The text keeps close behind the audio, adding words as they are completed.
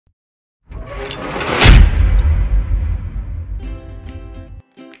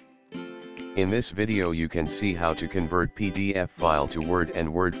In this video you can see how to convert PDF file to Word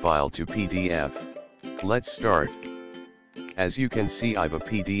and Word file to PDF. Let's start. As you can see, I've a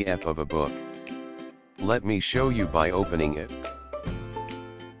PDF of a book. Let me show you by opening it.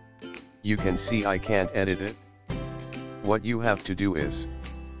 You can see I can't edit it. What you have to do is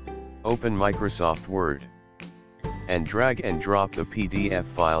open Microsoft Word and drag and drop the PDF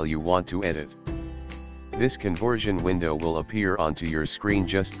file you want to edit. This conversion window will appear onto your screen.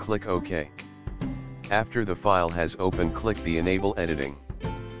 Just click OK. After the file has opened, click the Enable Editing.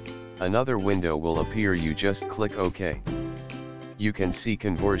 Another window will appear. You just click OK. You can see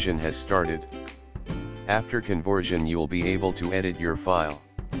conversion has started. After conversion you'll be able to edit your file.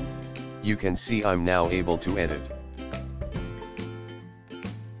 You can see I'm now able to edit.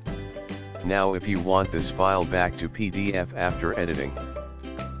 Now if you want this file back to PDF after editing,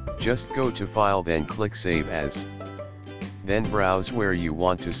 just go to File, then click Save As. Then browse where you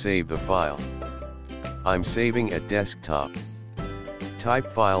want to save the file. I'm saving at desktop. Type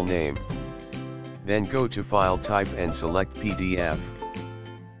file name. Then go to File Type and select PDF.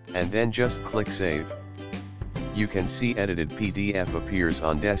 And then just click Save. You can see edited PDF appears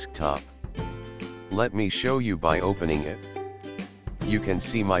on desktop. Let me show you by opening it. You can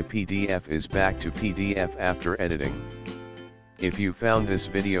see my PDF is back to PDF after editing. If you found this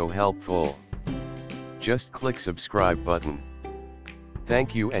video helpful, just click subscribe button.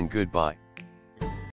 Thank you and goodbye.